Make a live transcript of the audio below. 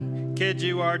Kids,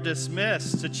 you are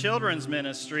dismissed to children's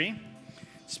ministry.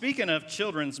 Speaking of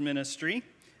children's ministry,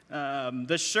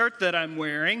 the shirt that I'm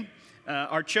wearing,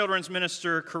 our children's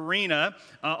minister, Karina,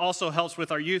 also helps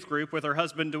with our youth group with her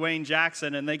husband, Dwayne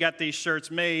Jackson, and they got these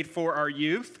shirts made for our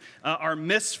youth, our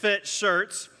Misfit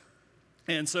shirts.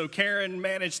 And so Karen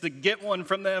managed to get one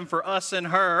from them for us and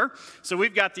her. So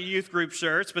we've got the youth group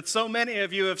shirts, but so many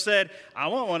of you have said, I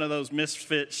want one of those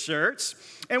Misfit shirts.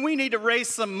 And we need to raise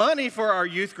some money for our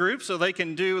youth group so they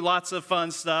can do lots of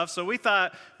fun stuff. So we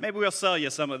thought maybe we'll sell you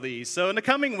some of these. So in the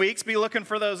coming weeks, be looking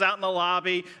for those out in the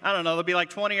lobby. I don't know, they'll be like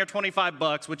 20 or 25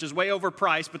 bucks, which is way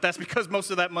overpriced, but that's because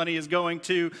most of that money is going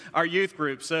to our youth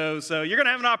group. So you're going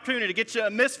to have an opportunity to get you a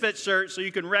Misfit shirt so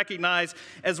you can recognize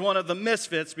as one of the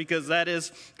Misfits, because that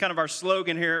is kind of our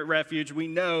slogan here at Refuge. We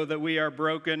know that we are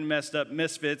broken, messed up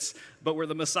misfits, but we're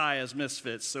the Messiah's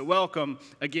misfits. So welcome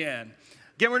again.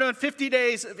 Again, we're doing 50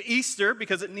 days of Easter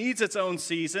because it needs its own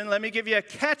season. Let me give you a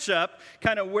catch-up,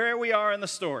 kind of where we are in the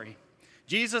story.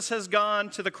 Jesus has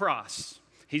gone to the cross.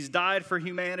 He's died for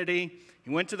humanity. He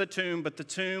went to the tomb, but the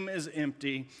tomb is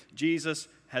empty. Jesus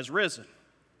has risen.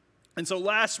 And so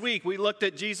last week, we looked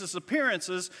at Jesus'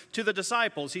 appearances to the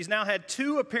disciples. He's now had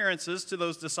 2 appearances to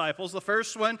those disciples. The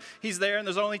first one, he's there, and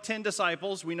there's only 10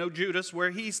 disciples. We know Judas,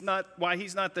 why he's not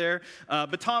there.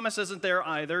 But Thomas isn't there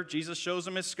either. Jesus shows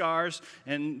them his scars,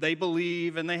 and they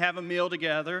believe, and they have a meal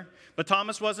together. But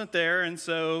Thomas wasn't there, and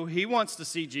so he wants to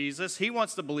see Jesus. He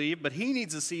wants to believe, but he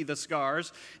needs to see the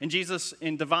scars. And Jesus,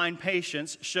 in divine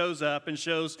patience, shows up and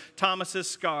shows Thomas his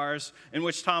scars, in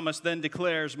which Thomas then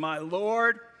declares, "My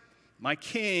Lord, my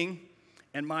King,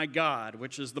 and my God,"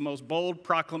 which is the most bold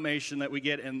proclamation that we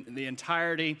get in the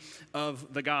entirety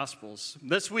of the Gospels.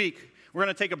 This week, we're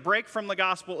going to take a break from the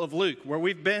Gospel of Luke, where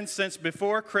we've been since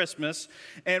before Christmas,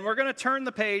 and we're going to turn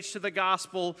the page to the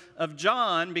Gospel of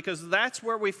John, because that's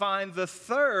where we find the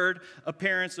 3rd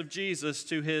appearance of Jesus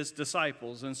to his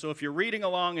disciples. And so if you're reading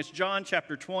along, it's John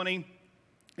chapter 20.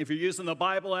 If you're using the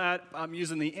Bible app, I'm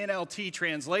using the NLT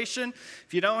translation.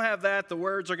 If you don't have that, the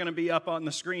words are going to be up on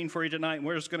the screen for you tonight, and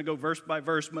we're just going to go verse by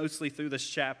verse mostly through this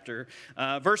chapter.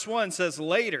 Verse 1 says,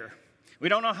 later. We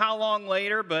don't know how long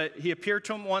later, but he appeared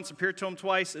to him once, appeared to him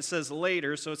twice. It says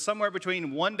later, so it's somewhere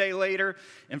between 1 day later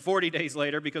and 40 days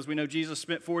later, because we know Jesus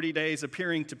spent 40 days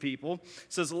appearing to people. It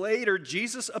says later,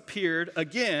 Jesus appeared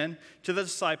again to the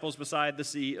disciples beside the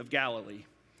Sea of Galilee.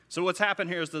 So what's happened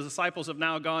here is the disciples have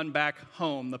now gone back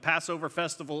home. The Passover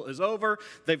festival is over.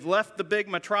 They've left the big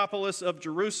metropolis of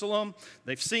Jerusalem.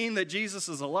 They've seen that Jesus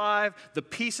is alive. The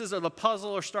pieces of the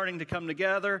puzzle are starting to come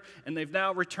together, and they've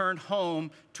now returned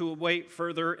home to await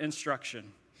further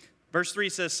instruction. Verse 3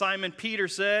 says, Simon Peter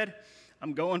said,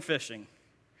 "I'm going fishing."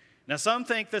 Now, some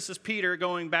think this is Peter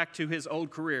going back to his old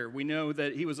career. We know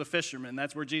that he was a fisherman.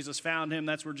 That's where Jesus found him.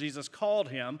 That's where Jesus called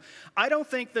him. I don't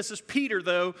think this is Peter,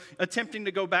 though, attempting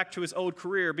to go back to his old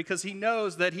career, because he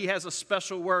knows that he has a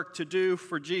special work to do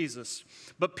for Jesus.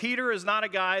 But Peter is not a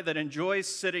guy that enjoys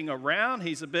sitting around.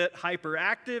 He's a bit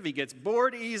hyperactive. He gets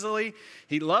bored easily.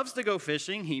 He loves to go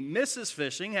fishing. He misses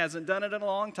fishing, hasn't done it in a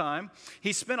long time.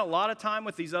 He spent a lot of time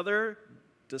with these other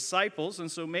disciples,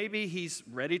 and so maybe he's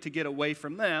ready to get away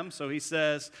from them. So he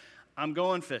says, "I'm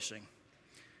going fishing."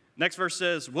 Next verse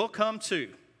says, "We'll come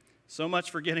too." So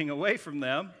much for getting away from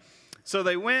them. So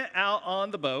they went out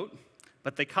on the boat,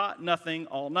 but they caught nothing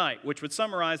all night, which would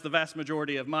summarize the vast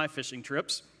majority of my fishing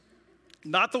trips.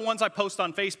 Not the ones I post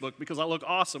on Facebook, because I look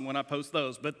awesome when I post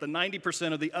those, but the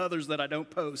 90% of the others that I don't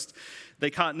post, they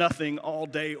caught nothing all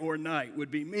day or night, would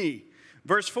be me.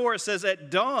 Verse 4, it says,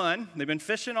 at dawn, they've been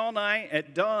fishing all night.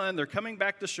 At dawn, they're coming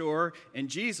back to shore, and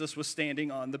Jesus was standing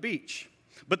on the beach.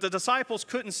 But the disciples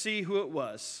couldn't see who it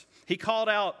was. He called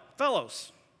out,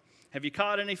 "Fellows, have you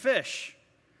caught any fish?"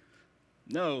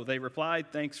 "No," they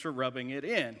replied, "thanks for rubbing it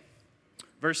in."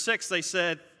 Verse 6,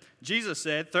 Jesus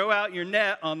said, "Throw out your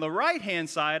net on the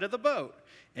right-hand side of the boat,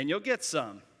 and you'll get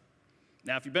some."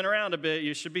 Now, if you've been around a bit,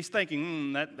 you should be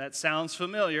thinking, that sounds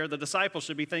familiar. The disciples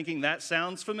should be thinking, that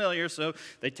sounds familiar. So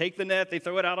they take the net, they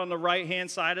throw it out on the right-hand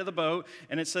side of the boat,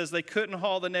 and it says they couldn't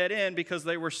haul the net in because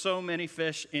there were so many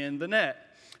fish in the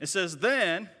net. It says,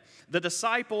 then the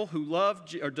disciple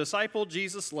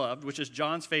Jesus loved, which is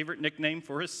John's favorite nickname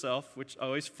for himself, which I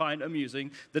always find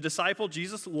amusing. The disciple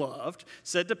Jesus loved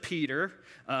said to Peter,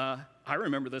 I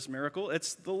remember this miracle,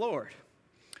 it's the Lord.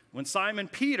 When Simon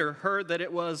Peter heard that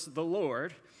it was the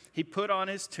Lord, he put on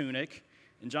his tunic,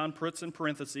 and John puts in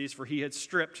parentheses, for he had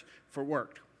stripped for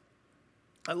work.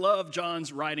 I love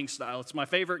John's writing style. It's my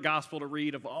favorite gospel to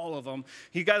read of all of them.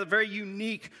 He got a very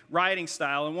unique writing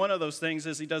style, and one of those things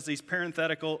is he does these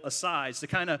parenthetical asides to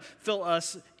kind of fill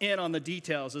us in on the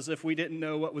details as if we didn't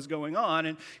know what was going on.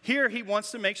 And here he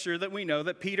wants to make sure that we know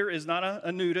that Peter is not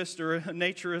a nudist or a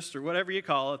naturist or whatever you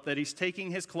call it, that he's taking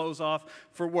his clothes off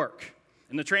for work.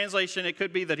 In the translation, it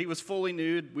could be that he was fully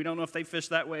nude. We don't know if they fish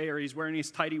that way or he's wearing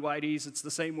these tighty-whities. It's the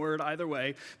same word either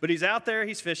way. But he's out there,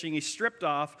 he's fishing, he's stripped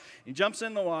off, he jumps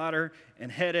in the water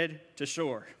and headed to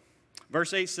shore.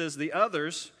 Verse 8 says, the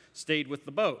others stayed with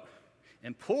the boat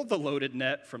and pulled the loaded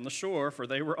net from the shore, for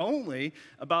they were only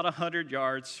about 100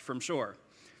 yards from shore.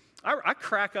 I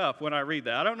crack up when I read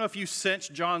that. I don't know if you sense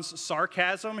John's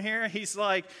sarcasm here. He's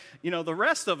like, the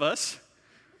rest of us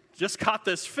just caught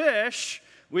this fish.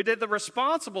 We did the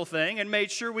responsible thing and made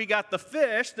sure we got the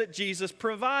fish that Jesus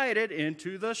provided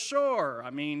into the shore. I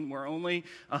mean, we're only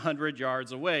 100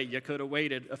 yards away. You could have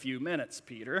waited a few minutes,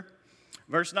 Peter.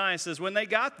 Verse 9 says, when they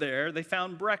got there, they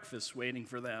found breakfast waiting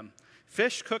for them.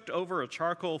 Fish cooked over a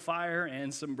charcoal fire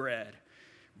and some bread.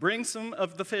 Bring some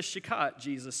of the fish you caught,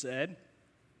 Jesus said.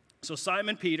 So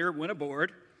Simon Peter went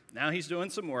aboard. Now he's doing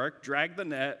some work, dragged the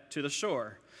net to the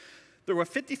shore. There were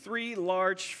 153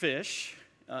 large fish,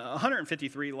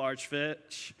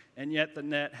 and yet the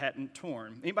net hadn't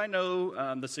torn. Anybody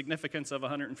know the significance of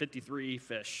 153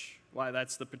 fish? Why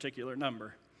that's the particular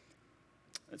number?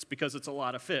 It's because it's a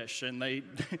lot of fish, and they...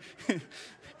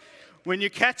 When you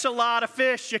catch a lot of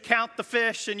fish, you count the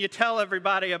fish, and you tell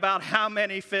everybody about how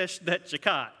many fish that you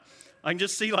caught. I can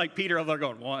just see like Peter over there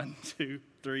going, 1, 2,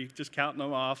 3, just counting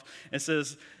them off. It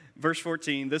says... Verse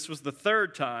 14, this was the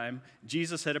third time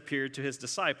Jesus had appeared to his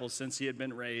disciples since he had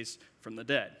been raised from the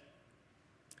dead.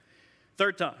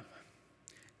 Third time.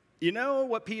 You know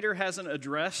what Peter hasn't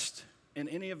addressed in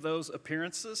any of those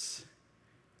appearances?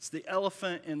 It's the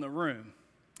elephant in the room.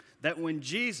 That when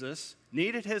Jesus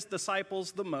needed his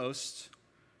disciples the most,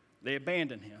 they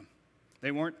abandoned him.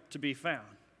 They weren't to be found.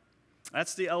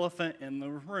 That's the elephant in the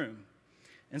room.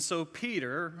 And so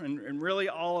Peter, and really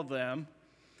all of them,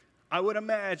 I would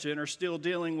imagine, are still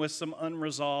dealing with some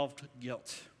unresolved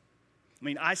guilt. I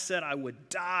mean, I said I would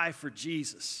die for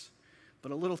Jesus,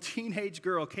 but a little teenage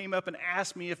girl came up and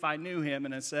asked me if I knew him,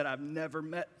 and I said I've never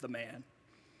met the man.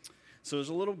 So there's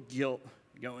a little guilt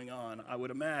going on, I would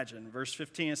imagine. Verse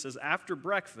 15, it says, after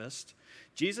breakfast,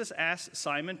 Jesus asked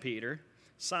Simon Peter,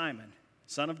 Simon,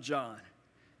 son of John,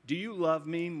 do you love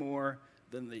me more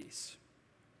than these?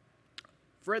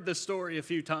 I've read this story a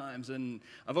few times, and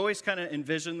I've always kind of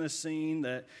envisioned this scene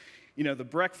that, the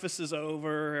breakfast is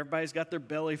over, everybody's got their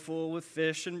belly full with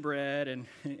fish and bread, and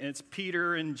it's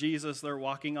Peter and Jesus, they're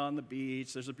walking on the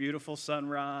beach, there's a beautiful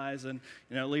sunrise, and,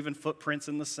 leaving footprints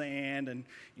in the sand, and,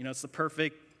 it's the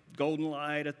perfect golden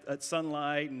light at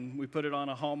sunlight, and we put it on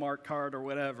a Hallmark card or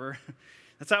whatever.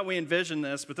 That's how we envision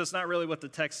this, but that's not really what the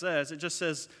text says. It just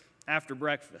says, after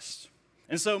breakfast.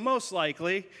 And so most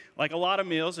likely, like a lot of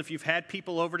meals, if you've had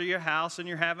people over to your house and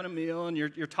you're having a meal and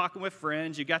you're talking with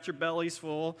friends, you got your bellies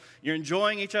full, you're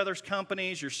enjoying each other's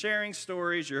companies, you're sharing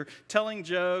stories, you're telling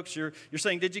jokes, you're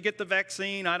saying, did you get the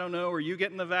vaccine? I don't know. Are you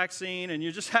getting the vaccine? And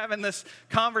you're just having this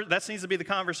that seems to be the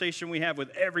conversation we have with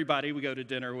everybody we go to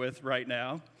dinner with right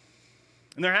now.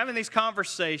 And they're having these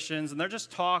conversations and they're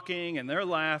just talking and they're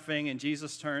laughing, and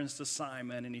Jesus turns to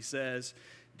Simon and he says,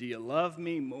 do you love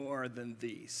me more than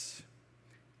these?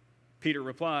 Peter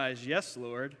replies, yes,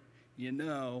 Lord,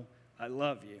 I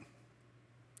love you.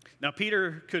 Now,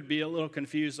 Peter could be a little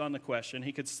confused on the question.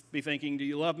 He could be thinking, do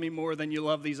you love me more than you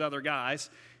love these other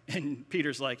guys? And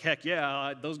Peter's like, heck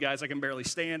yeah, those guys I can barely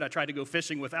stand. I tried to go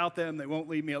fishing without them. They won't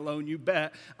leave me alone. You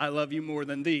bet I love you more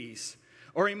than these.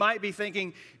 Or he might be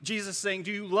thinking, Jesus saying,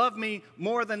 do you love me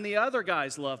more than the other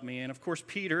guys love me? And of course,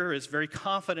 Peter is very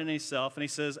confident in himself, and he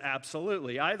says,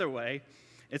 absolutely. Either way,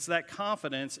 it's that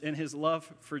confidence in his love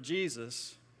for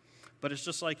Jesus, but it's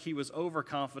just like he was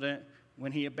overconfident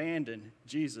when he abandoned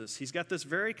Jesus. He's got this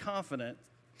very confident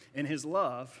in his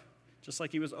love, just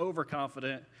like he was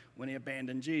overconfident when he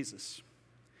abandoned Jesus.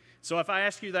 So if I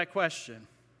ask you that question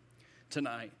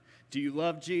tonight, do you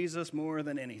love Jesus more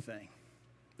than anything?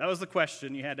 That was the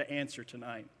question you had to answer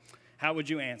tonight. How would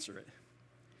you answer it?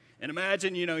 And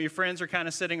imagine, your friends are kind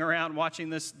of sitting around watching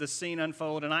this scene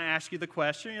unfold, and I ask you the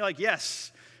question, and you're like,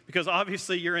 yes, because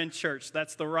obviously you're in church.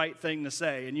 That's the right thing to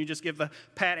say. And you just give the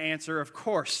pat answer, of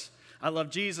course, I love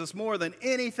Jesus more than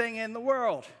anything in the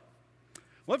world.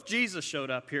 What if Jesus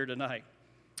showed up here tonight?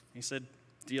 He said,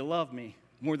 do you love me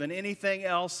more than anything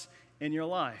else in your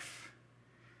life?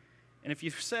 And if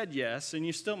you said yes, and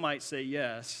you still might say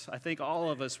yes, I think all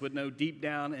of us would know deep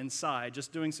down inside,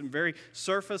 just doing some very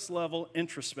surface level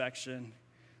introspection,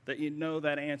 that you know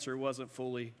that answer wasn't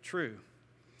fully true.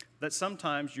 That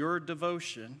sometimes your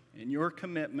devotion and your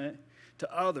commitment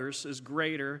to others is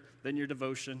greater than your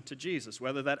devotion to Jesus,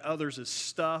 whether that others is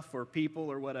stuff or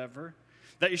people or whatever.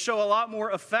 That you show a lot more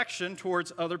affection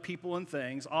towards other people and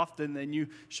things often than you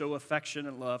show affection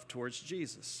and love towards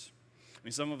Jesus. I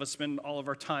mean, some of us spend all of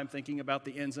our time thinking about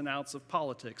the ins and outs of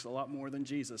politics a lot more than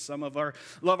Jesus. Some of our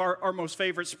love our most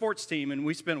favorite sports team, and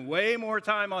we spend way more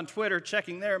time on Twitter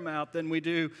checking their mouth than we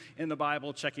do in the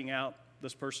Bible checking out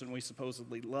this person we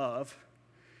supposedly love.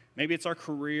 Maybe it's our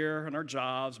career and our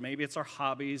jobs, maybe it's our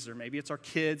hobbies, or maybe it's our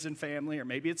kids and family, or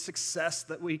maybe it's success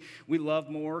that we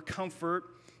love more, comfort,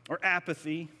 or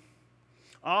apathy.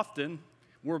 Often,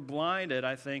 we're blinded,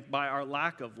 I think, by our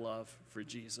lack of love for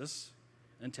Jesus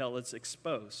until it's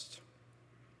exposed.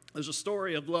 There's a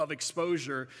story of love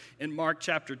exposure in Mark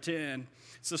chapter 10.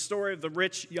 It's the story of the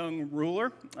rich young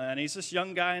ruler, and he's this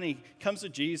young guy, and he comes to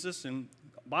Jesus, and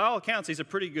by all accounts, he's a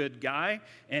pretty good guy,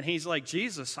 and he's like,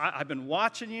 Jesus, I've been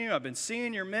watching you, I've been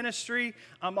seeing your ministry,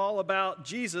 I'm all about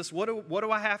Jesus, what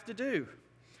do I have to do?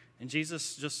 And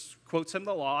Jesus just quotes him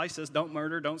the law. He says, don't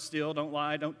murder, don't steal, don't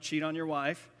lie, don't cheat on your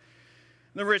wife.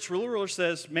 And the rich ruler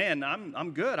says, man,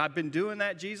 I'm good. I've been doing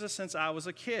that, Jesus, since I was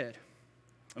a kid.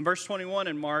 In verse 21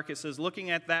 in Mark, it says, looking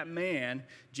at that man,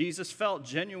 Jesus felt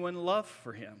genuine love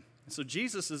for him. And so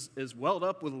Jesus is welled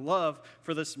up with love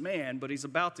for this man, but he's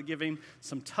about to give him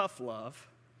some tough love,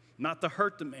 not to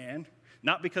hurt the man,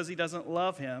 not because he doesn't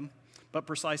love him, but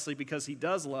precisely because he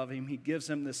does love him, he gives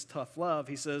him this tough love.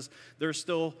 He says, there's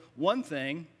still one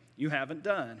thing you haven't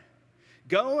done.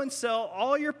 Go and sell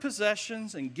all your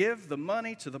possessions and give the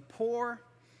money to the poor,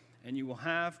 and you will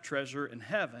have treasure in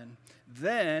heaven.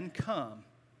 Then come,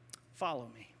 follow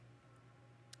me.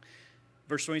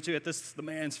 Verse 22, at this the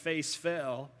man's face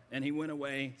fell, and he went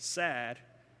away sad,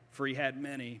 for he had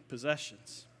many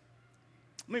possessions.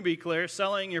 Let me be clear,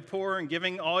 selling your possessions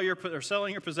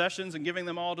and giving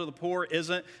them all to the poor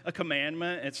isn't a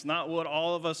commandment. It's not what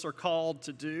all of us are called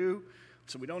to do,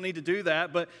 so we don't need to do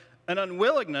that. But an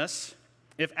unwillingness,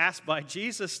 if asked by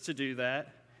Jesus to do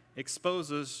that,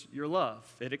 exposes your love.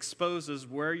 It exposes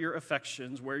where your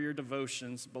affections, where your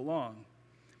devotions belong.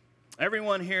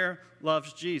 Everyone here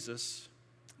loves Jesus.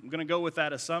 I'm going to go with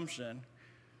that assumption.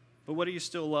 But what do you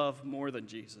still love more than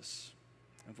Jesus?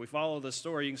 If we follow this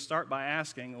story, you can start by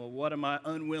asking, well, what am I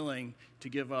unwilling to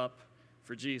give up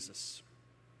for Jesus?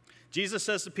 Jesus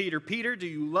says to Peter, Peter, do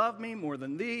you love me more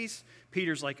than these?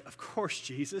 Peter's like, of course,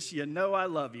 Jesus, you know I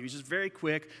love you. He's just very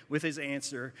quick with his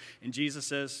answer. And Jesus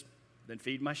says, then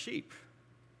feed my sheep.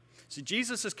 So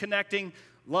Jesus is connecting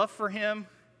love for him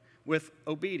with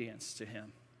obedience to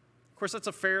him. Of course, that's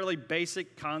a fairly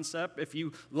basic concept. If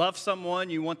you love someone,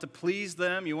 you want to please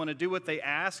them, you want to do what they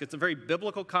ask. It's a very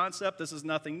biblical concept. This is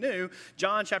nothing new.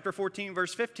 John chapter 14,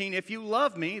 verse 15, if you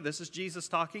love me, this is Jesus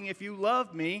talking, if you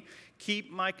love me,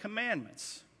 keep my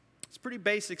commandments. It's pretty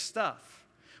basic stuff.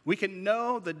 We can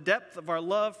know the depth of our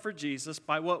love for Jesus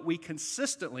by what we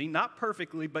consistently, not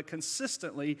perfectly, but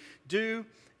consistently do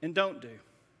and don't do.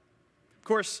 Of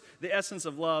course, the essence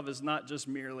of love is not just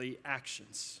merely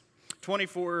actions.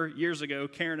 24 years ago,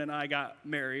 Karen and I got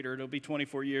married, or it'll be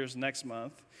 24 years next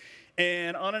month.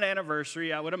 And on an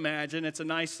anniversary, I would imagine it's a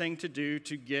nice thing to do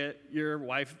to get your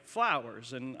wife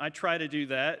flowers. And I try to do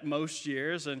that most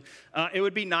years. And it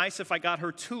would be nice if I got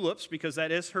her tulips, because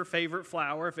that is her favorite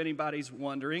flower, if anybody's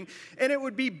wondering. And it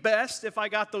would be best if I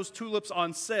got those tulips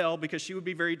on sale, because she would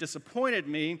be very disappointed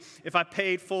in me if I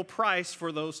paid full price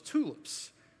for those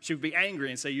tulips. She would be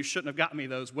angry and say, you shouldn't have gotten me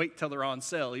those. Wait till they're on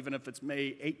sale, even if it's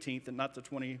May 18th and not the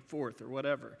 24th or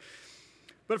whatever.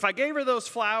 But if I gave her those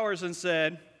flowers and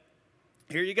said,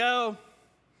 here you go,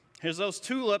 here's those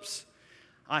tulips,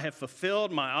 I have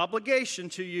fulfilled my obligation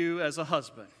to you as a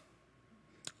husband.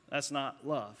 That's not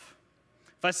love.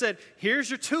 If I said, here's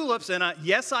your tulips, and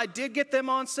yes, I did get them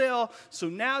on sale, so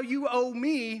now you owe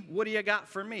me, what do you got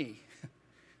for me?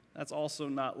 That's also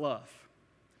not love.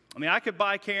 I mean, I could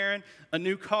buy Karen a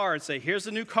new car and say, here's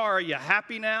a new car, are you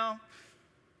happy now?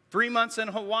 3 months in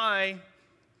Hawaii,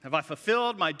 have I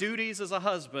fulfilled my duties as a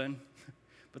husband?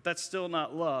 But that's still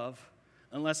not love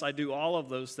unless I do all of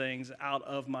those things out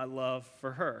of my love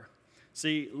for her.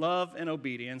 See, love and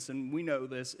obedience, and we know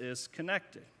this, is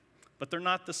connected. But they're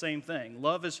not the same thing.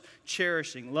 Love is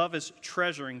cherishing. Love is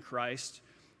treasuring Christ.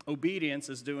 Obedience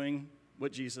is doing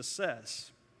what Jesus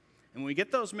says. And when we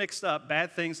get those mixed up,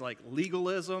 bad things like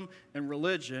legalism and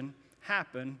religion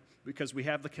happen because we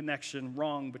have the connection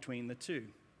wrong between the two.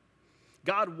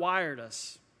 God wired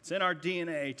us, it's in our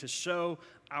DNA, to show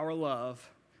our love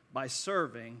by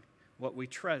serving what we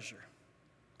treasure.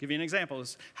 I'll give you an example.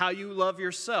 It's how you love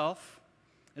yourself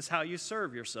is how you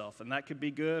serve yourself. And that could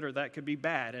be good or that could be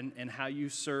bad, and how you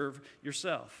serve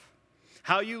yourself.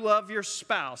 How you love your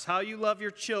spouse, how you love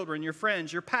your children, your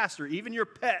friends, your pastor, even your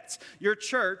pets, your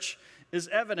church is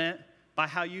evident by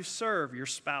how you serve your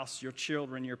spouse, your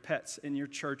children, your pets, in your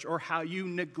church, or how you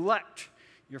neglect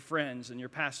your friends and your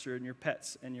pastor and your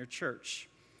pets and your church.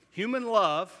 Human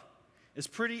love is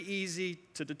pretty easy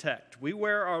to detect. We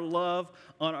wear our love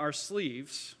on our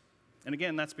sleeves, and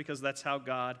again, that's because that's how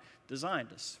God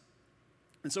designed us.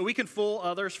 And so we can fool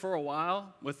others for a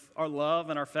while with our love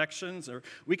and our affections, or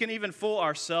we can even fool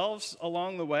ourselves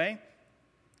along the way.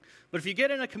 But if you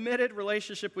get in a committed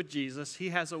relationship with Jesus, he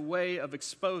has a way of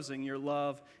exposing your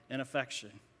love and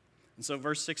affection. And so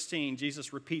verse 16,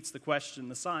 Jesus repeats the question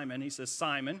to Simon. He says,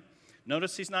 Simon.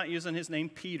 Notice he's not using his name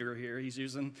Peter here. He's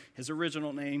using his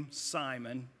original name,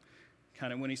 Simon.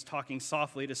 Kind of when he's talking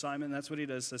softly to Simon, that's what he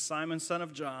does. He says, Simon, son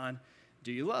of John,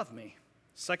 do you love me?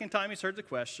 Second time he's heard the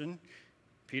question,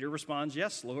 Peter responds,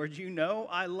 yes, Lord, you know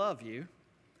I love you.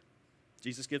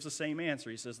 Jesus gives the same answer.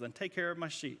 He says, then take care of my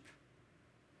sheep.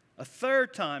 A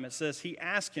third time it says he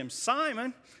asked him,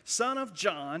 Simon, son of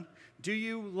John, do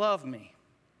you love me?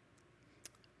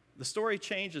 The story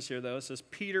changes here, though. It says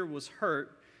Peter was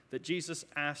hurt that Jesus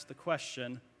asked the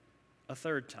question a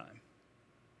third time.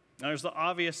 Now, there's the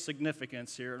obvious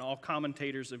significance here, and all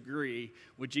commentators agree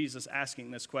with Jesus asking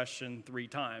this question 3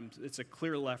 times. It's a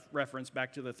clear reference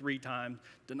back to the 3-time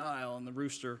denial and the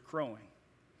rooster crowing.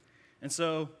 And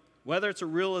so, whether it's a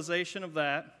realization of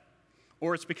that,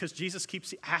 or it's because Jesus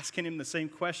keeps asking him the same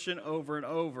question over and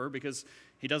over because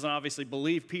he doesn't obviously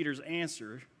believe Peter's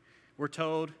answer, we're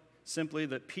told simply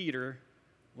that Peter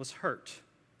was hurt.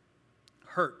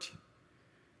 Hurt.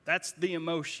 That's the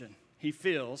emotion he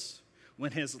feels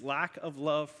when his lack of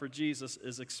love for Jesus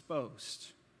is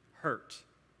exposed. Hurt.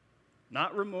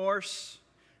 Not remorse,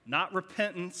 not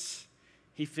repentance.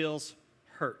 He feels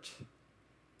hurt.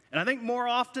 And I think more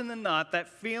often than not, that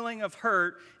feeling of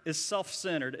hurt is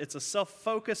self-centered. It's a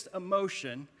self-focused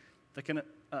emotion that can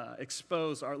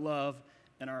expose our love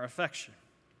and our affection.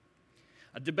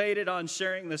 I debated on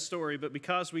sharing this story, but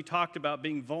because we talked about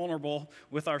being vulnerable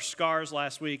with our scars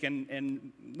last week,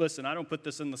 and listen, I don't put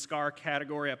this in the scar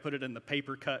category. I put it in the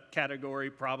paper cut category,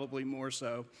 probably more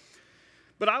so.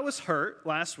 But I was hurt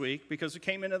last week because we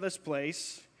came into this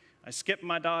place. I skipped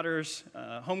my daughter's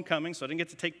homecoming, so I didn't get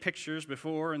to take pictures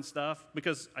before and stuff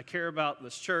because I care about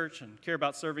this church and care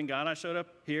about serving God. I showed up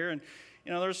here, and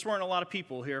there just weren't a lot of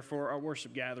people here for our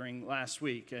worship gathering last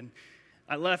week. And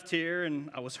I left here and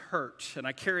I was hurt, and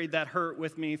I carried that hurt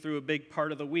with me through a big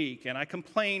part of the week, and I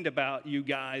complained about you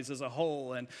guys as a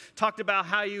whole and talked about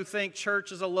how you think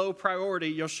church is a low priority.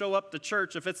 You'll show up to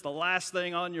church if it's the last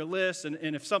thing on your list and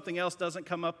if something else doesn't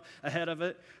come up ahead of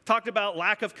it. Talked about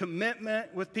lack of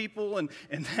commitment with people, and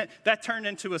that turned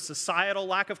into a societal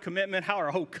lack of commitment, how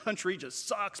our whole country just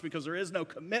sucks because there is no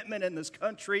commitment in this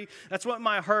country. That's what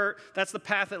my hurt, that's the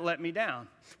path that let me down.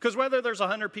 Because whether there's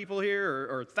 100 people here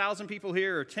or 1,000 people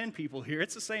here or 10 people here,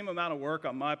 it's the same amount of work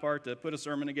on my part to put a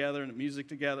sermon together and the music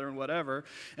together and whatever.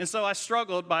 And so I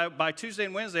struggled. By Tuesday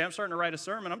and Wednesday, I'm starting to write a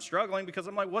sermon. I'm struggling because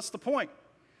I'm like, what's the point?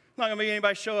 Not going to be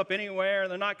anybody show up anywhere.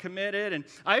 They're not committed. And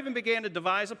I even began to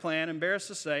devise a plan, embarrassed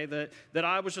to say, that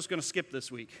I was just going to skip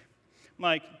this week.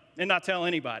 Like, and not tell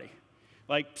anybody.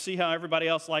 Like, see how everybody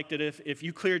else liked it if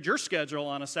you cleared your schedule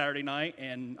on a Saturday night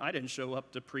and I didn't show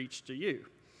up to preach to you.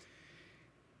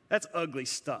 That's ugly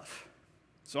stuff.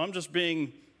 So I'm just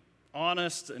being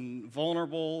honest and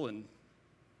vulnerable, and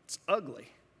it's ugly.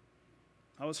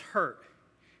 I was hurt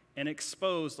and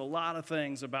exposed a lot of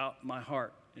things about my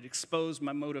heart. It exposed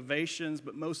my motivations,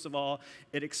 but most of all,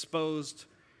 it exposed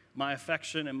my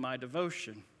affection and my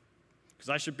devotion. Because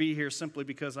I should be here simply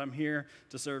because I'm here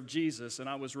to serve Jesus. And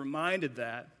I was reminded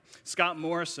that Scott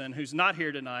Morrison, who's not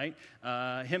here tonight,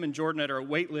 him and Jordan at our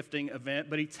weightlifting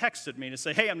event, but he texted me to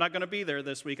say, hey, I'm not going to be there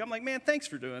this week. I'm like, man, thanks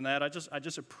for doing that. I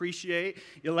just appreciate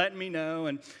you letting me know.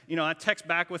 And, I text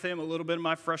back with him a little bit of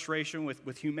my frustration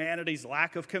with humanity's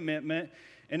lack of commitment.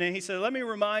 And then he said, let me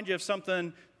remind you of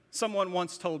something someone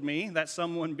once told me, that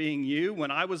someone being you, when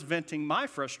I was venting my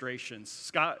frustrations.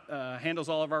 Scott handles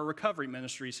all of our recovery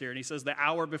ministries here, and he says the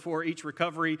hour before each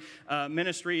recovery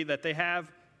ministry that they have,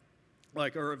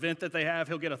 or event that they have,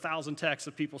 he'll get 1,000 texts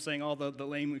of people saying all the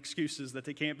lame excuses that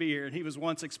they can't be here. And he was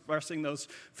once expressing those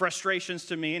frustrations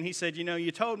to me, and he said,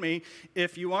 you told me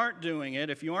if you aren't doing it,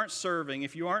 if you aren't serving,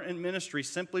 if you aren't in ministry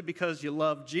simply because you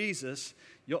love Jesus,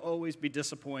 you'll always be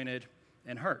disappointed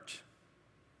and hurt.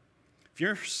 If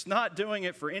you're not doing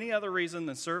it for any other reason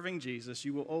than serving Jesus,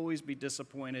 you will always be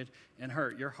disappointed and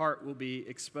hurt. Your heart will be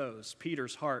exposed.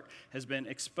 Peter's heart has been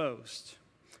exposed.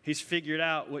 He's figured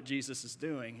out what Jesus is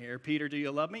doing here. Peter, do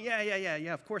you love me?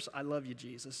 Yeah, of course I love you,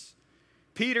 Jesus.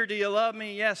 Peter, do you love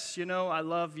me? Yes, I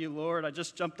love you, Lord. I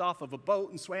just jumped off of a boat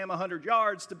and swam 100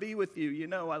 yards to be with you.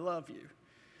 I love you.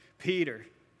 Peter,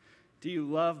 do you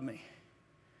love me?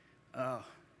 Oh,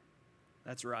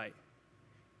 that's right.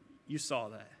 You saw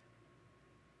that.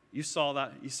 You saw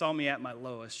that. You saw me at my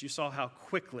lowest. You saw how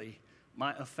quickly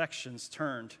my affections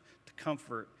turned to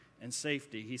comfort and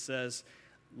safety. He says,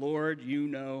 Lord, you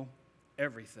know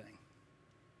everything.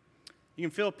 You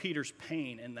can feel Peter's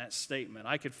pain in that statement.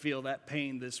 I could feel that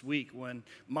pain this week when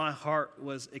my heart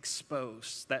was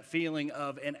exposed, that feeling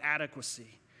of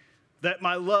inadequacy, that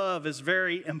my love is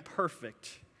very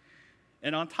imperfect.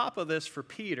 And on top of this, for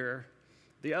Peter,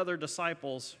 the other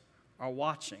disciples are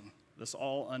watching this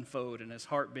all unfold and his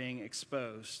heart being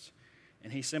exposed.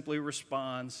 And he simply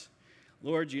responds,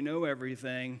 Lord, you know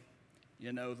everything.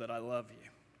 You know that I love you.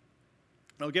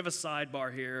 I'll give a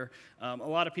sidebar here. A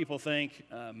lot of people think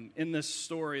in this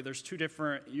story there's two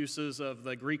different uses of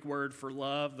the Greek word for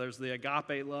love. There's the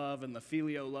agape love and the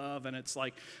phileo love, and it's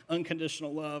like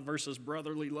unconditional love versus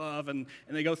brotherly love. And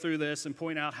they go through this and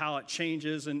point out how it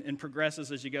changes and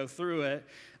progresses as you go through it.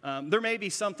 There may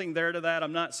be something there to that.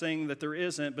 I'm not saying that there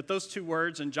isn't, but those two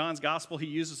words in John's gospel, he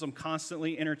uses them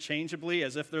constantly interchangeably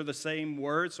as if they're the same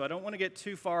word. So I don't want to get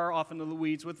too far off into the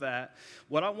weeds with that.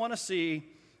 What I want to see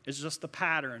is just the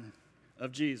pattern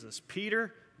of Jesus.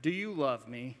 Peter, do you love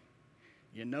me?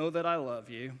 You know that I love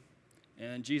you.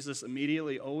 And Jesus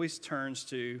immediately always turns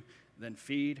to, then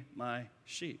feed my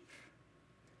sheep.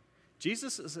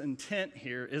 Jesus' intent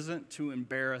here isn't to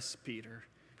embarrass Peter.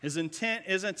 His intent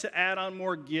isn't to add on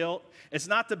more guilt. It's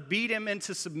not to beat him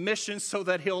into submission so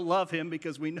that he'll love him,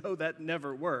 because we know that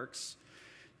never works.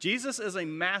 Jesus is a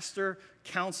master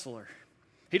counselor.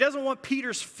 He doesn't want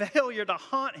Peter's failure to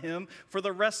haunt him for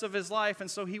the rest of his life, and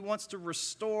so he wants to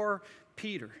restore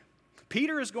Peter.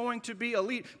 Peter is going to be a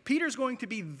lead. Peter's going to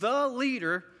be the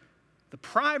leader, the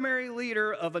primary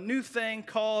leader of a new thing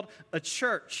called a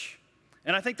church.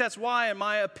 And I think that's why, in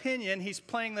my opinion, he's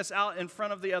playing this out in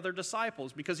front of the other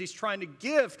disciples, because he's trying to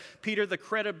give Peter the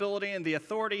credibility and the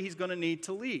authority he's going to need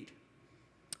to lead.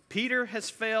 Peter has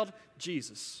failed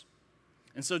Jesus.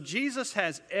 And so Jesus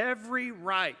has every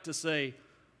right to say,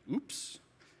 oops,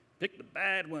 picked a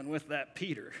bad one with that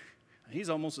Peter. He's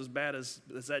almost as bad as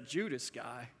that Judas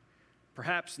guy.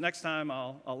 Perhaps next time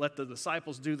I'll let the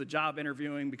disciples do the job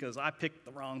interviewing because I picked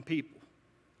the wrong people.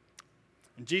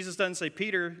 And Jesus doesn't say,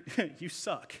 Peter, you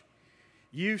suck.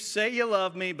 You say you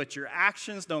love me, but your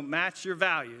actions don't match your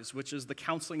values, which is the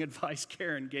counseling advice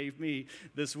Karen gave me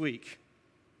this week.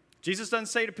 Jesus doesn't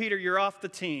say to Peter, you're off the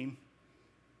team.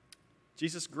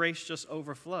 Jesus' grace just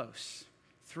overflows.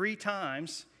 3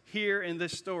 times here in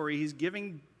this story, he's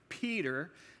giving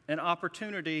Peter an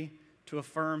opportunity to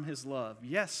affirm his love.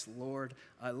 Yes, Lord,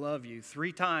 I love you.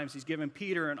 3 times he's given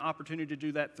Peter an opportunity to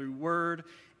do that through word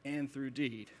and through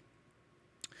deed.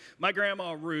 My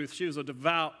grandma Ruth, she was a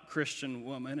devout Christian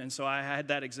woman, and so I had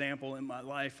that example in my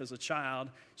life as a child.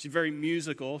 She's very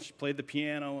musical. She played the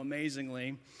piano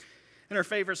amazingly. And her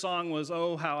favorite song was,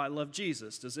 Oh, How I Love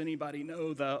Jesus. Does anybody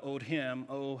know the old hymn,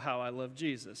 Oh, How I Love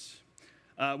Jesus?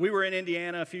 We were in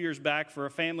Indiana a few years back for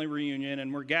a family reunion,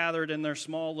 and we're gathered in their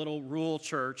small little rural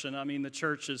church. And I mean, the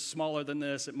church is smaller than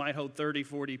this. It might hold 30,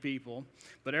 40 people.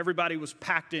 But everybody was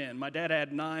packed in. My dad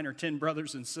had 9 or 10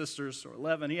 brothers and sisters, or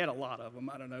 11. He had a lot of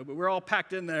them, I don't know. But we're all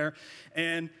packed in there.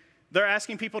 And they're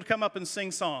asking people to come up and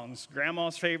sing songs,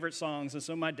 grandma's favorite songs. And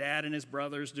so my dad and his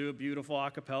brothers do a beautiful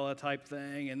a cappella type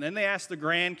thing. And then they ask the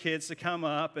grandkids to come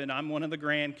up. And I'm one of the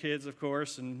grandkids, of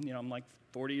course. And, I'm like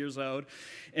 40 years old.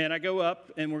 And I go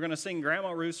up, and we're going to sing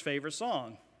Grandma Ruth's favorite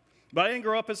song. But I didn't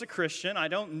grow up as a Christian. I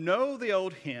don't know the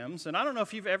old hymns. And I don't know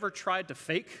if you've ever tried to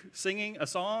fake singing a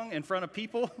song in front of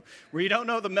people where you don't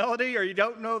know the melody or you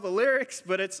don't know the lyrics,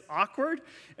 but it's awkward.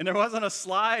 And there wasn't a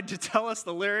slide to tell us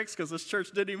the lyrics because this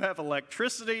church didn't even have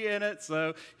electricity in it.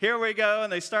 So here we go,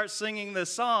 and they start singing this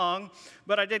song.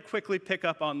 But I did quickly pick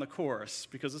up on the chorus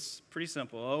because it's pretty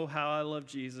simple. Oh, how I love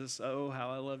Jesus. Oh, how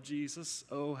I love Jesus.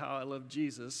 Oh, how I love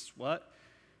Jesus. What?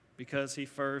 Because he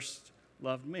first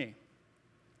loved me.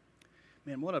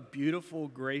 Man, what a beautiful,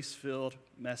 grace-filled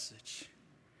message.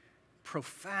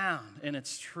 Profound in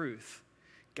its truth.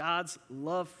 God's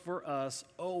love for us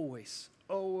always,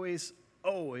 always,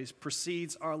 always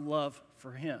precedes our love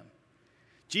for him.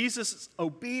 Jesus'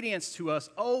 obedience to us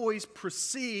always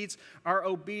precedes our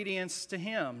obedience to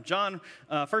him. 1 John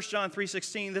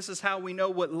 3:16, this is how we know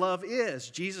what love is.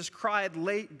 Jesus Christ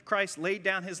laid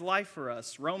down his life for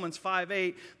us. Romans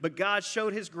 5:8, but God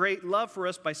showed his great love for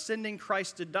us by sending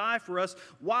Christ to die for us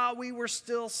while we were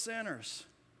still sinners.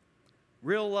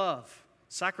 Real love,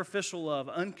 sacrificial love,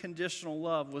 unconditional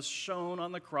love was shown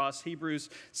on the cross, Hebrews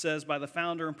says, by the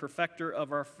founder and perfecter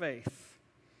of our faith.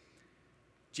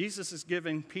 Jesus is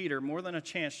giving Peter more than a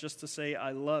chance just to say,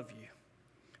 I love you.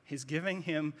 He's giving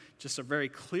him just a very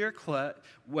clear-cut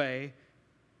way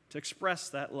to express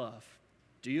that love.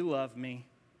 Do you love me?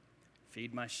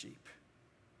 Feed my sheep.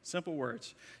 Simple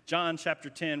words. John chapter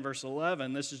 10, verse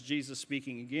 11, this is Jesus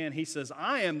speaking again. He says,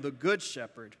 I am the good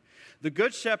shepherd. The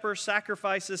good shepherd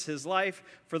sacrifices his life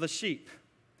for the sheep.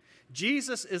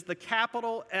 Jesus is the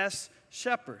capital S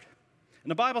shepherd. And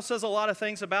the Bible says a lot of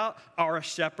things about our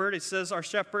shepherd. It says our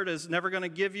shepherd is never going to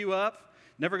give you up,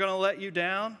 never going to let you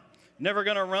down, never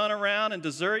going to run around and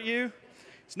desert you.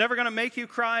 He's never going to make you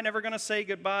cry, never going to say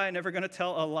goodbye, never going to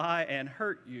tell a lie and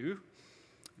hurt you.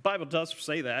 The Bible does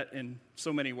say that in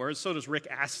so many words. So does Rick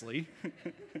Astley,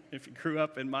 if you grew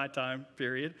up in my time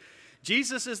period.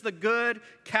 Jesus is the good,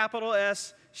 capital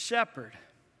S, shepherd.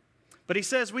 But he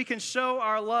says we can show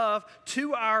our love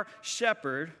to our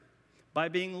shepherd by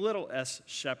being little s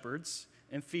shepherds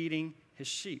and feeding his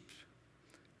sheep.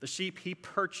 The sheep he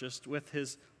purchased with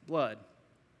his blood.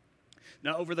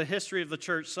 Now, over the history of the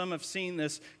church, some have seen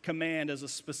this command as a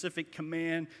specific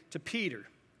command to Peter.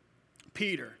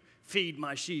 Peter, feed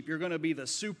my sheep. You're going to be the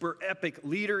super epic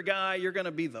leader guy. You're going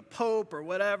to be the pope or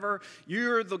whatever.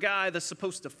 You're the guy that's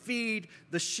supposed to feed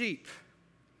the sheep.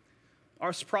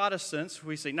 Us Protestants,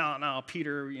 we say, no,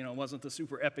 Peter, wasn't the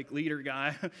super epic leader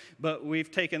guy. But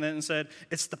we've taken it and said,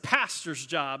 it's the pastor's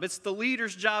job. It's the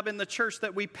leader's job in the church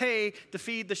that we pay to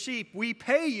feed the sheep. We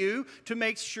pay you to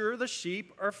make sure the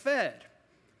sheep are fed.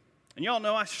 And y'all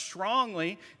know I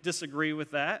strongly disagree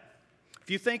with that. If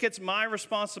you think it's my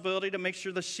responsibility to make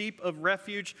sure the sheep of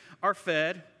refuge are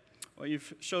fed, well,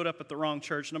 you've showed up at the wrong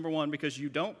church. Number one, because you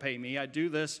don't pay me. I do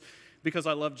this because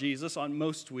I love Jesus on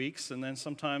most weeks, and then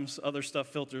sometimes other stuff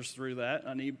filters through that.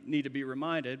 I need to be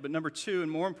reminded. But number two,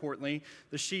 and more importantly,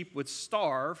 the sheep would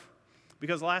starve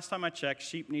because last time I checked,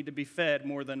 sheep need to be fed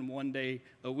more than one day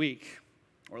a week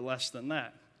or less than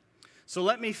that. So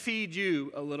let me feed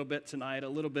you a little bit tonight, a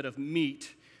little bit of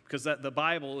meat, because the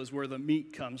Bible is where the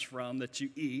meat comes from that you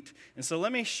eat. And so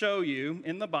let me show you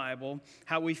in the Bible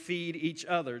how we feed each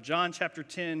other. John chapter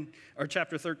 10 or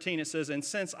chapter 13, it says, and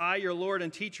since I, your Lord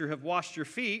and teacher, have washed your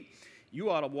feet, you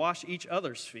ought to wash each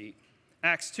other's feet.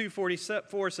 Acts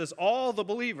 2:44 says, all the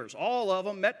believers, all of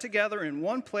them, met together in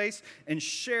one place and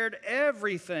shared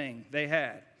everything they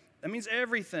had. That means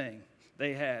everything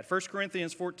they had. 1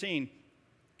 Corinthians 14,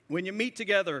 when you meet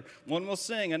together, one will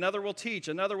sing, another will teach,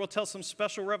 another will tell some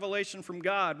special revelation from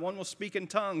God, one will speak in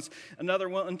tongues, another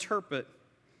will interpret.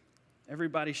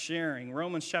 Everybody sharing.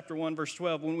 Romans chapter 1, verse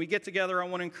 12, when we get together, I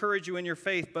want to encourage you in your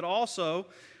faith, but also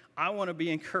I want to be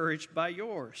encouraged by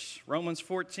yours. Romans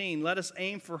 14, let us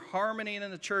aim for harmony in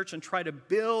the church and try to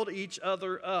build each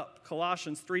other up.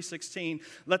 Colossians 3:16,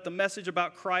 let the message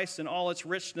about Christ and all its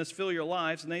richness fill your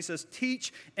lives. And then he says,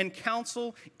 teach and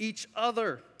counsel each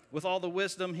other with all the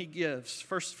wisdom he gives.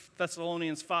 1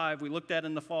 Thessalonians 5, we looked at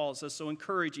in the fall, it says, so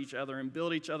encourage each other and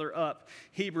build each other up.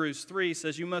 Hebrews 3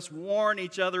 says, you must warn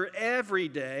each other every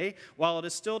day while it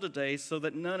is still today, so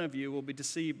that none of you will be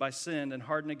deceived by sin and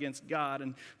hardened against God.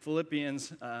 And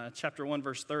Philippians chapter 1,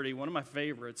 verse 30, one of my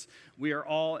favorites, we are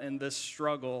all in this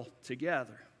struggle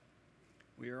together.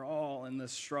 We are all in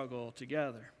this struggle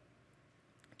together.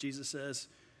 Jesus says,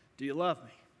 do you love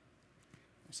me?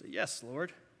 I say, yes,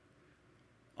 Lord.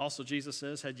 Also, Jesus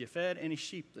says, had you fed any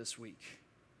sheep this week?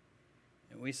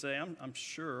 And we say, I'm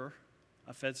sure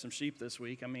I fed some sheep this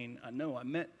week. I know I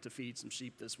meant to feed some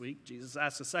sheep this week. Jesus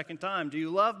asks a second time, do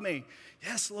you love me?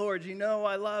 Yes, Lord, you know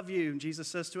I love you. And Jesus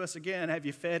says to us again, have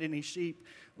you fed any sheep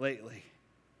lately?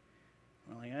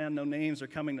 Well, no names are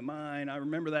coming to mind. I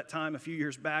remember that time a few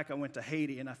years back I went to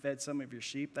Haiti and I fed some of your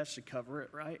sheep. That should cover it,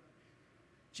 right?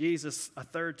 Jesus, a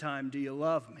third time, do you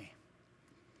love me?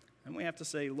 And we have to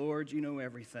say, Lord, you know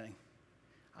everything.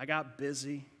 I got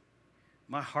busy.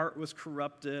 My heart was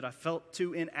corrupted. I felt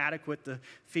too inadequate to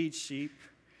feed sheep.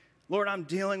 Lord, I'm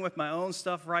dealing with my own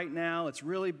stuff right now. It's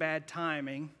really bad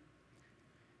timing.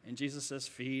 And Jesus says,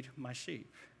 feed my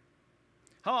sheep.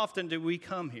 How often do we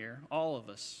come here, all of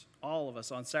us,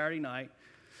 on Saturday night,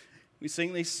 we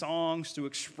sing these songs to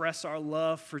express our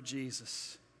love for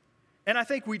Jesus. And I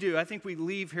think we do. I think we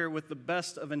leave here with the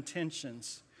best of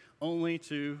intentions, only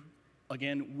to,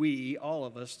 again, all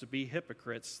of us, to be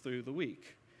hypocrites through the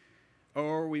week.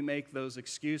 Or we make those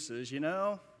excuses,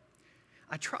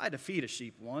 I tried to feed a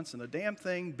sheep once and the damn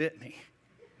thing bit me.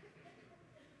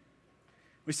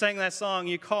 We sang that song,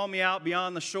 you call me out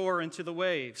beyond the shore into the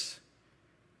waves.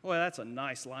 Boy, that's a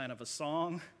nice line of a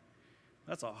song.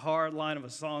 That's a hard line of a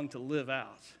song to live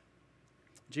out.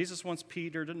 Jesus wants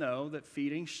Peter to know that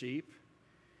feeding sheep,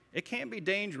 it can be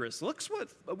dangerous.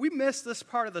 We missed this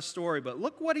part of the story, but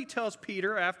look what he tells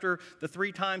Peter after the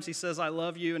 3 times he says, I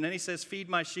love you, and then he says, feed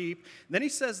my sheep. And then he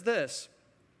says this,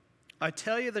 I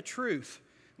tell you the truth.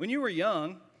 When you were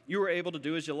young, you were able to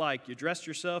do as you like. You dressed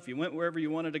yourself, you went wherever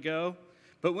you wanted to go.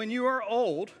 But when you are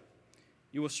old,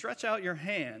 you will stretch out your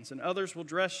hands, and others will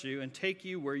dress you and take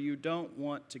you where you don't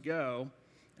want to go.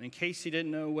 And in case he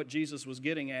didn't know what Jesus was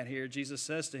getting at here, Jesus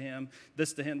says to him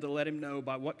to let him know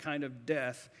by what kind of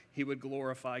death he would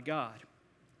glorify God.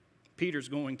 Peter's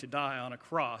going to die on a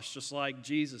cross just like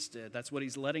Jesus did. That's what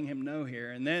he's letting him know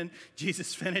here. And then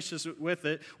Jesus finishes with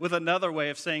another way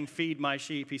of saying, feed my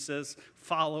sheep. He says,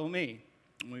 follow me.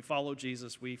 When we follow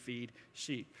Jesus, we feed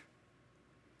sheep.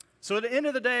 So at the end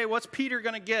of the day, what's Peter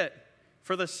going to get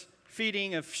for this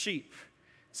feeding of sheep?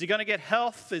 Is he going to get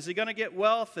health? Is he going to get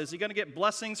wealth? Is he going to get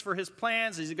blessings for his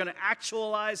plans? Is he going to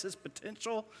actualize his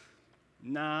potential?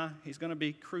 Nah, he's going to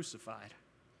be crucified.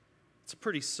 It's a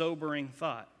pretty sobering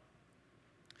thought.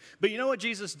 But you know what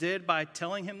Jesus did by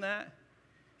telling him that?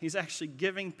 He's actually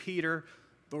giving Peter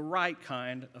the right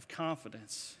kind of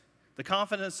confidence. The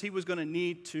confidence he was going to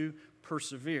need to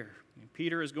persevere.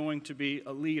 Peter is going to be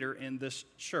a leader in this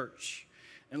church.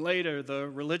 And later, the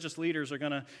religious leaders are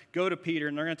going to go to Peter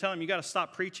and they're going to tell him, you got to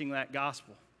stop preaching that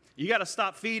gospel. You got to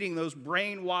stop feeding those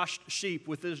brainwashed sheep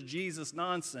with this Jesus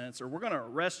nonsense, or we're going to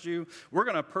arrest you, we're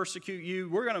going to persecute you,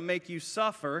 we're going to make you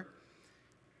suffer.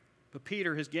 But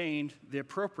Peter has gained the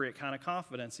appropriate kind of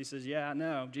confidence. He says, yeah, I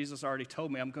know. Jesus already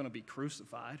told me I'm going to be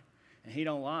crucified. And he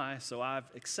don't lie, so I've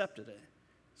accepted it.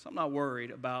 So I'm not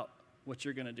worried about what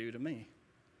you're going to do to me.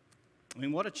 I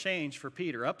mean, what a change for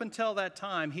Peter. Up until that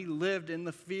time, he lived in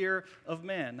the fear of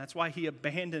men. That's why he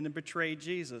abandoned and betrayed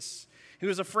Jesus. He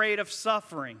was afraid of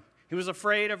suffering. He was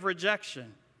afraid of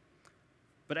rejection.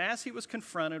 But as he was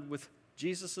confronted with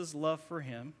Jesus' love for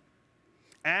him,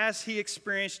 as he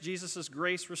experienced Jesus'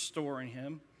 grace restoring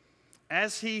him,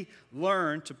 as he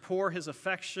learned to pour his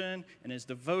affection and his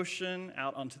devotion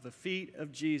out onto the feet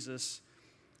of Jesus,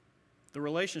 the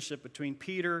relationship between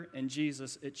Peter and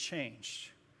Jesus, it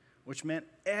changed, which meant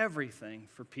everything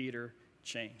for Peter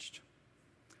changed.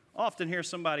 I often hear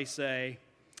somebody say,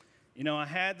 you know, I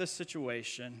had this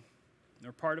situation,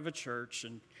 they're part of a church,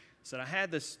 and said, I had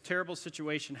this terrible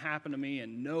situation happen to me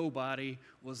and nobody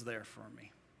was there for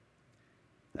me.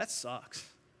 That sucks.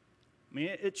 I mean,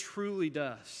 it truly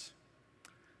does.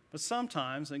 But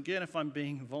sometimes, again, if I'm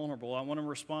being vulnerable, I want to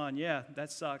respond, yeah,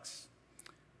 that sucks.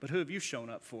 But who have you shown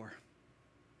up for?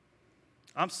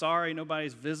 I'm sorry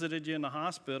nobody's visited you in the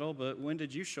hospital, but when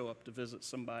did you show up to visit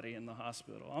somebody in the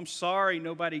hospital? I'm sorry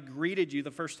nobody greeted you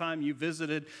the first time you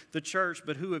visited the church,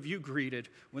 but who have you greeted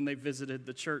when they visited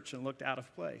the church and looked out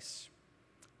of place?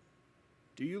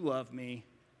 Do you love me?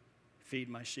 Feed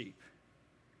my sheep.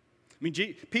 I mean,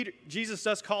 Jesus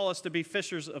does call us to be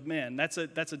fishers of men. That's a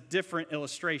different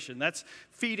illustration. That's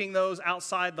feeding those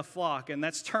outside the flock, and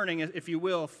that's turning, if you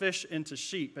will, fish into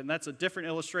sheep. And that's a different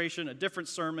illustration, a different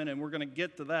sermon, and we're going to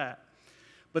get to that.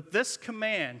 But this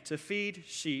command to feed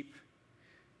sheep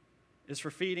is for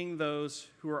feeding those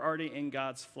who are already in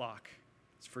God's flock.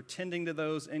 It's for tending to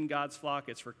those in God's flock.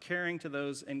 It's for caring to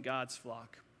those in God's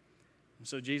flock. And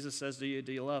so Jesus says to you,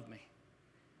 do you love me?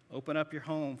 Open up your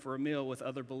home for a meal with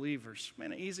other believers.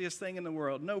 Man, the easiest thing in the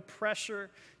world. No pressure.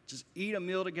 Just eat a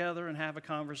meal together and have a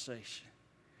conversation.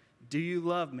 Do you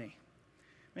love me?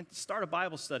 Man, start a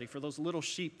Bible study for those little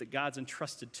sheep that God's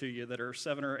entrusted to you that are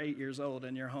 7 or 8 years old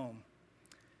in your home.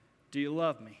 Do you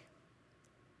love me?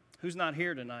 Who's not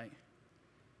here tonight?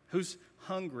 Who's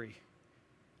hungry?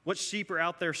 What sheep are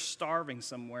out there starving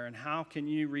somewhere, and how can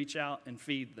you reach out and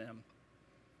feed them?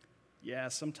 Yeah,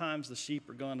 sometimes the sheep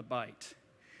are going to bite.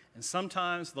 And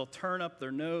sometimes they'll turn up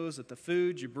their nose at the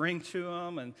food you bring to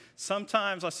them. And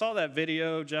sometimes, I saw that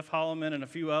video, Jeff Holloman and a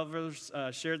few others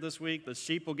shared this week, the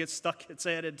sheep will get stuck its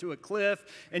head into a cliff,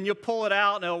 and you'll pull it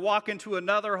out, and it'll walk into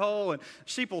another hole, and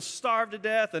sheep will starve to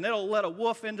death, and it'll let a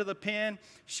wolf into the pen.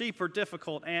 Sheep are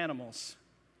difficult animals.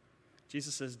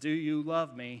 Jesus says, do you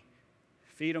love me?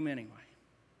 Feed them anyway.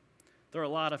 There are a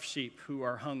lot of sheep who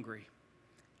are hungry.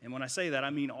 And when I say that, I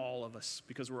mean all of us,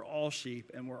 because we're all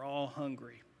sheep, and we're all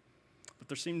hungry. But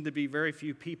there seem to be very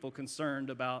few people concerned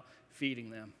about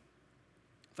feeding them.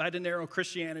 If I had to narrow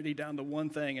Christianity down to one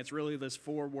thing, it's really this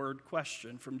 4-word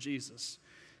question from Jesus.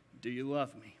 Do you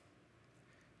love me?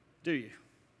 Do you?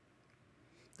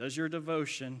 Does your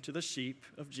devotion to the sheep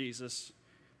of Jesus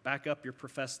back up your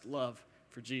professed love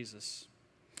for Jesus?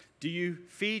 Do you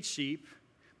feed sheep,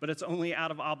 but it's only out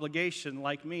of obligation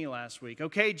like me last week?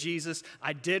 Okay, Jesus,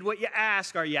 I did what you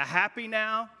asked. Are you happy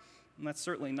now? And that's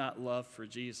certainly not love for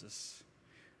Jesus.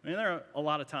 I mean, there are a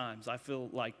lot of times I feel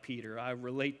like Peter. I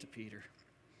relate to Peter.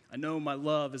 I know my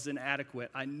love is inadequate.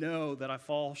 I know that I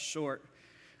fall short.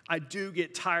 I do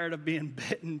get tired of being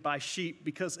bitten by sheep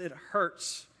because it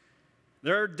hurts.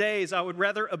 There are days I would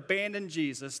rather abandon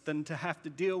Jesus than to have to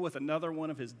deal with another one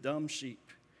of his dumb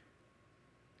sheep.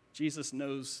 Jesus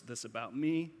knows this about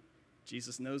me.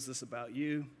 Jesus knows this about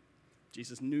you.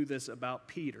 Jesus knew this about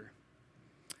Peter.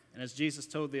 And as Jesus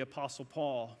told the Apostle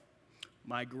Paul,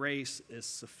 my grace is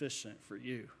sufficient for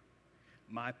you.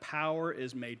 My power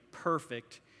is made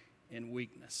perfect in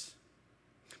weakness.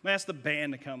 I'm going to ask the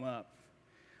band to come up.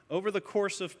 Over the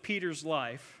course of Peter's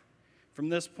life, from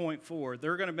this point forward,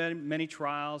 there are going to be many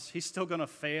trials. He's still going to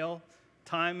fail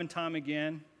time and time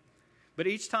again. But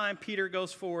each time Peter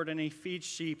goes forward and he feeds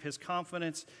sheep, his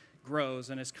confidence grows,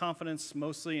 and his confidence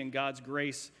mostly in God's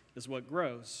grace is what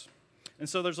grows. And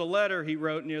so there's a letter he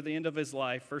wrote near the end of his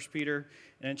life, 1 Peter,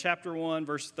 and in chapter 1,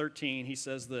 verse 13, he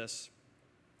says this,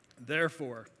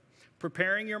 therefore,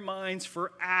 preparing your minds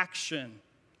for action,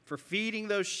 for feeding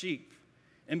those sheep,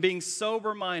 and being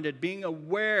sober-minded, being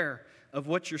aware of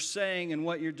what you're saying and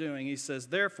what you're doing. He says,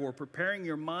 therefore, preparing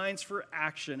your minds for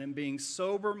action and being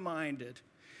sober-minded,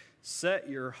 set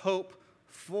your hope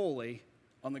fully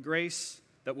on the grace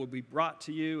that will be brought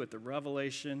to you at the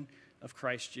revelation of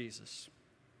Christ Jesus.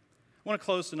 I want to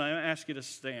close tonight. I'm going to ask you to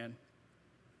stand.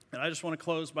 And I just want to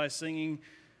close by singing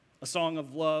a song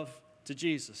of love to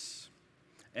Jesus.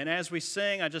 And as we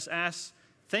sing, I just ask,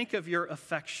 think of your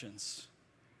affections.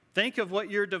 Think of what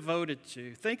you're devoted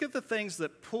to. Think of the things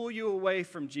that pull you away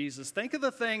from Jesus. Think of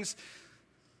the things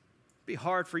it'd be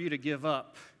hard for you to give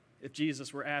up if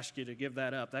Jesus were asked you to give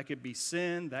that up. That could be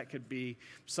sin. That could be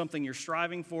something you're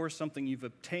striving for, something you've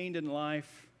obtained in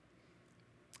life.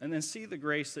 And then see the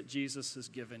grace that Jesus has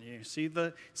given you.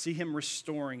 See him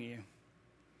restoring you.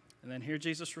 And then hear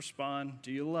Jesus respond,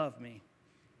 do you love me?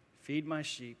 Feed my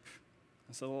sheep.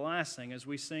 And so the last thing as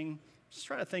we sing, just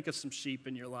try to think of some sheep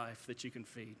in your life that you can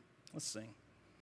feed. Let's sing.